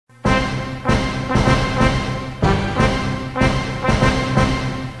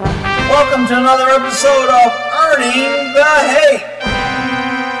welcome to another episode of Earning the Hate.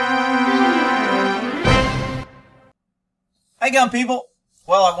 Hey, gun people.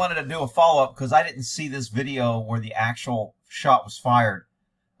 Well, I wanted to do a follow-up because I didn't see this video where the actual shot was fired.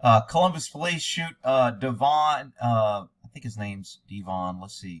 Columbus police shoot Devon, I think his name's Devon.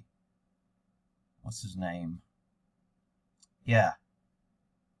 Let's see. What's his name? Yeah.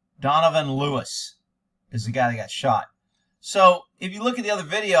 Donovan Lewis is the guy that got shot. So, if you look at the other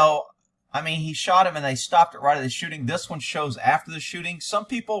video, I mean, he shot him and they stopped it right at the shooting. This one shows after the shooting. Some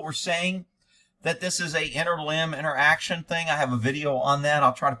people were saying that this is a interlimb interaction thing. I have a video on that.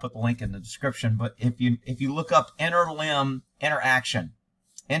 I'll try to put the link in the description. But if you look up interlimb interaction,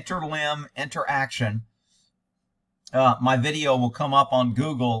 my video will come up on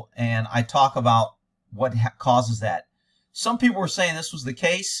Google, and I talk about what causes that. Some people were saying this was the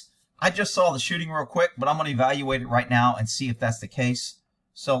case. I just saw the shooting real quick, but I'm going to evaluate it right now and see if that's the case.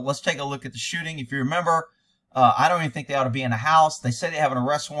 So let's take a look at the shooting. If you remember, I don't even think they ought to be in a house. They say they have an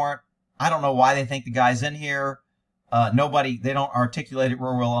arrest warrant. I don't know why they think the guy's in here. They don't articulate it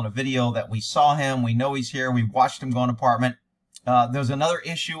real well on a video that we saw him. We know he's here. We watched him go in an apartment. There's another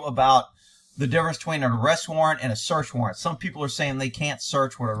issue about the difference between an arrest warrant and a search warrant. Some people are saying they can't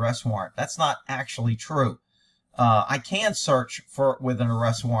search with an arrest warrant. That's not actually true. I can search with an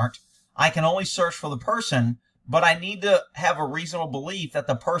arrest warrant. I can only search for the person, but I need to have a reasonable belief that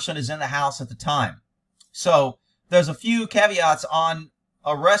the person is in the house at the time. So there's a few caveats on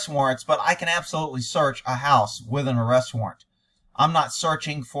arrest warrants, but I can absolutely search a house with an arrest warrant. I'm not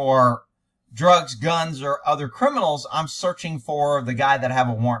searching for drugs, guns, or other criminals. I'm searching for the guy that I have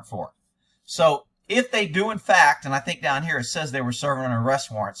a warrant for. So if they do, in fact, and I think down here it says they were serving an arrest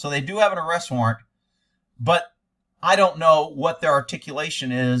warrant. So they do have an arrest warrant, but I don't know what their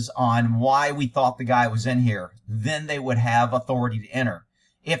articulation is on why we thought the guy was in here. Then they would have authority to enter.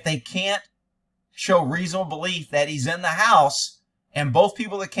 If they can't show reasonable belief that he's in the house, and both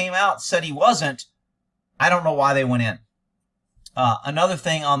people that came out said he wasn't, I don't know why they went in. Another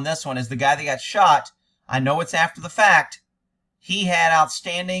thing on this one is the guy that got shot, I know it's after the fact, he had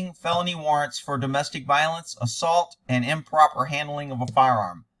outstanding felony warrants for domestic violence, assault, and improper handling of a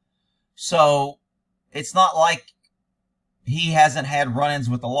firearm. So it's not like he hasn't had run-ins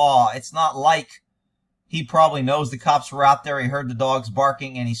with the law. It's not like he probably knows the cops were out there, he heard the dogs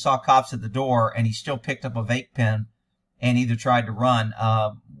barking, and he saw cops at the door, and he still picked up a vape pen and either tried to run.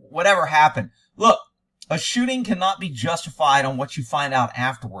 Whatever happened. Look, a shooting cannot be justified on what you find out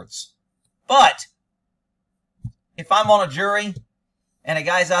afterwards. But if I'm on a jury and a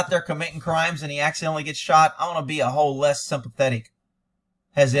guy's out there committing crimes and he accidentally gets shot, I want to be a whole less sympathetic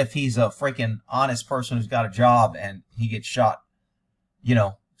as if he's a freaking honest person who's got a job and he gets shot. You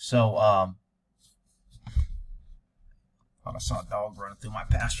know, so, thought I saw a dog running through my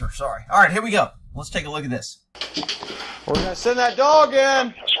pasture. Sorry. All right, here we go. Let's take a look at this. We're going to send that dog in.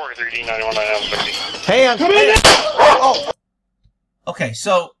 That's 43D 91 Hands. Come in. Oh. Okay,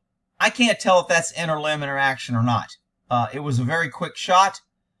 so I can't tell if that's interlimb interaction or not. It was a very quick shot.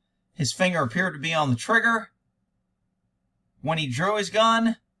 His finger appeared to be on the trigger when he drew his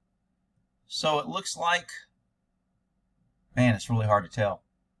gun. So it looks like, man, it's really hard to tell.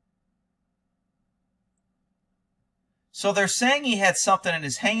 So they're saying he had something in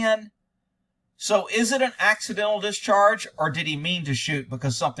his hand. So is it an accidental discharge, or did he mean to shoot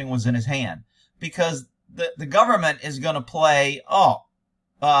because something was in his hand? Because the government is going to play,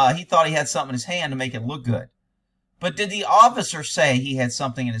 he thought he had something in his hand to make it look good. But did the officer say he had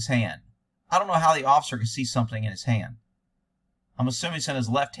something in his hand? I don't know how the officer could see something in his hand. I'm assuming it's in his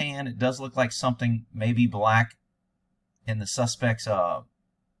left hand. It does look like something maybe black in the suspect's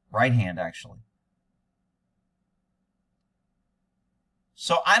right hand, actually.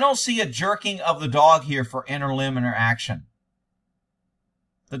 So I don't see a jerking of the dog here for interlimb interaction.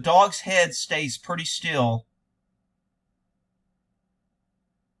 The dog's head stays pretty still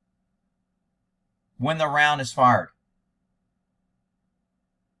when the round is fired.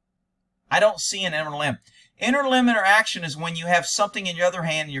 I don't see an interlimb. Interlimb interaction is when you have something in your other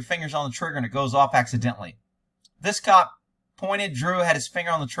hand and your finger's on the trigger and it goes off accidentally. This cop pointed, drew, had his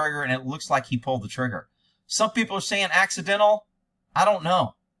finger on the trigger, and it looks like he pulled the trigger. Some people are saying accidental. I don't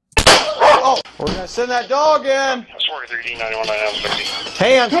know. Oh, we're going to send that dog in. That's 43D 91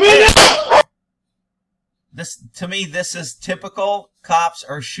 Hands. Come in. To me, this is typical. Cops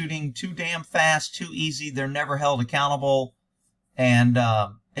are shooting too damn fast, too easy. They're never held accountable. And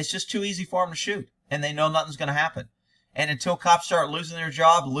it's just too easy for them to shoot. And they know nothing's going to happen. And until cops start losing their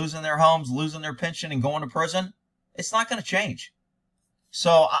job, losing their homes, losing their pension, and going to prison, it's not going to change.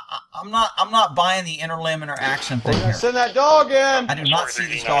 So I'm not buying the interlimb interaction thing here. Send that dog in. I do not see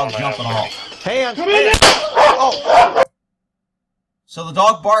this dog jump at all. Hands. Oh. So the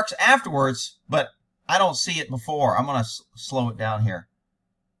dog barks afterwards, but I don't see it before. I'm going to slow it down here.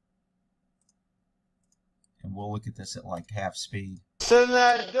 And we'll look at this at like half speed. Send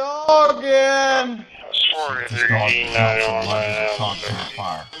that dog in. This dog jumps and lunges across the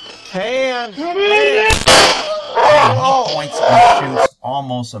fire. Hands. And he points and shoots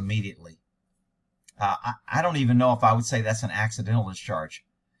almost immediately. I don't even know if I would say that's an accidental discharge.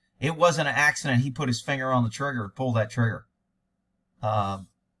 It wasn't an accident. He put his finger on the trigger, pulled that trigger. Even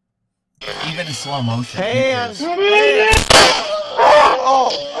in slow motion. Hands.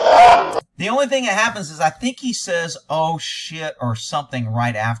 The only thing that happens is I think he says, "Oh shit," or something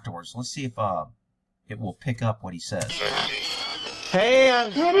right afterwards. Let's see if it will pick up what he says.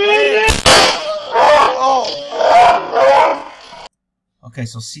 Hands. Okay,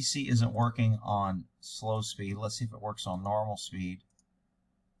 so CC isn't working on slow speed. Let's see if it works on normal speed.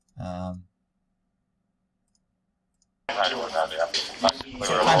 Sometimes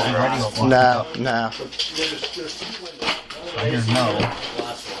the radio won't No, pick up. no. I hear no.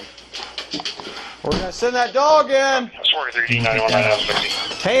 We're gonna send that dog in.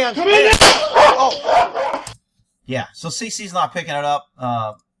 43D91. Hands. Oh. Yeah, so CC's not picking it up.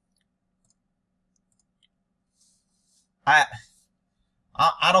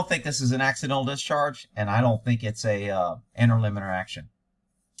 I don't think this is an accidental discharge, and I don't think it's a interlimb interaction.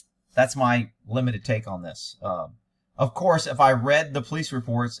 That's my limited take on this. Of course, if I read the police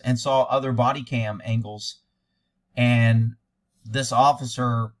reports and saw other body cam angles, and this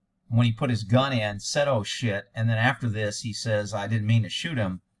officer, when he put his gun in, said, "Oh shit," and then after this he says, "I didn't mean to shoot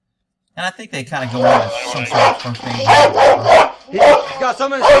him," and I think they kind of go into some sort of first aid. He's got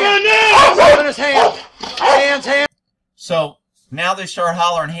some in his hand. Some in his hand. Hands. So now they start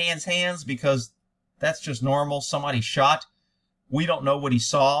hollering hands, hands, because that's just normal. Somebody shot. We don't know what he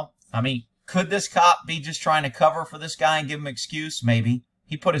saw. I mean, could this cop be just trying to cover for this guy and give him an excuse? Maybe.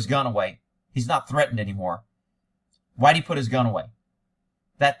 He put his gun away. He's not threatened anymore. Why'd he put his gun away?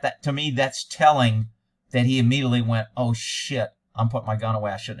 That to me, that's telling that he immediately went, "Oh shit, I'm putting my gun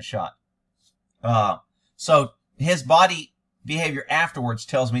away. I shouldn't have shot." So his body behavior afterwards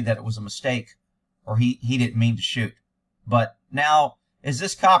tells me that it was a mistake, or he didn't mean to shoot. But now, is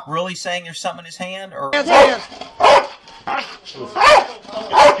this cop really saying there's something in his hand, or? Hands.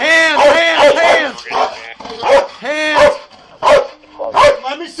 Hands.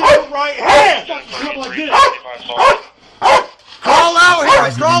 Let me see your right hand. Like this. Crawl out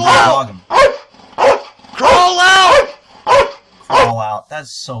here. Crawl out. Crawl out. Crawl out.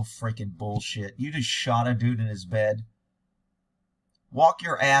 That's so freaking bullshit. You just shot a dude in his bed. Walk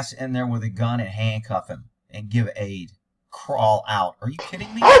your ass in there with a gun and handcuff him and give aid. Crawl out. Are you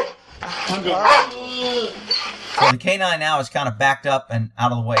kidding me? I'm going. So the K9 now is kind of backed up and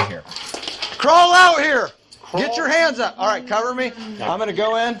out of the way here. Crawl out here. Get your hands up. All right, cover me. I'm going to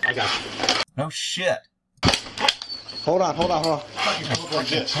go in. I got you. No shit. Hold on.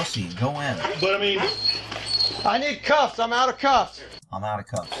 Pussy, go in. But I mean, I need cuffs. I'm out of cuffs. I'm out of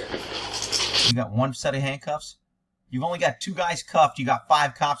cuffs. You got one set of handcuffs? You've only got 2 guys cuffed. You got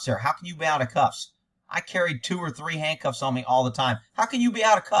 5 cops there. How can you be out of cuffs? I carried 2 or 3 handcuffs on me all the time. How can you be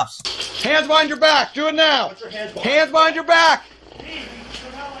out of cuffs? Hands behind your back. Do it now. Put your hands behind. Hands behind your back.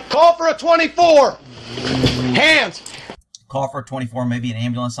 Call for a 24. Hands. Call for a 24, maybe an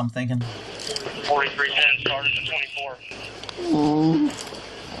ambulance, I'm thinking. 4310 started to 24.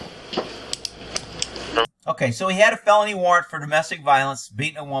 Okay, so he had a felony warrant for domestic violence,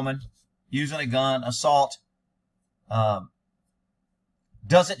 beating a woman, using a gun, assault.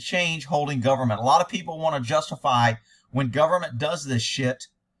 Doesn't change holding government. A lot of people want to justify when government does this shit,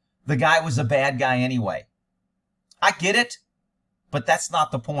 the guy was a bad guy anyway. I get it, but that's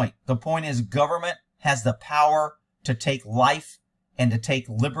not the point. The point is government has the power to take life and to take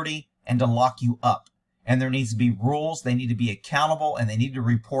liberty and to lock you up. And there needs to be rules. They need to be accountable, and they need to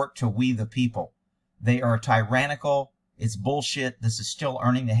report to we the people. They are tyrannical. It's bullshit. This is still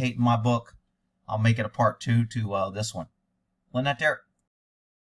earning the hate in my book. I'll make it a part 2 to this one. Lynette there.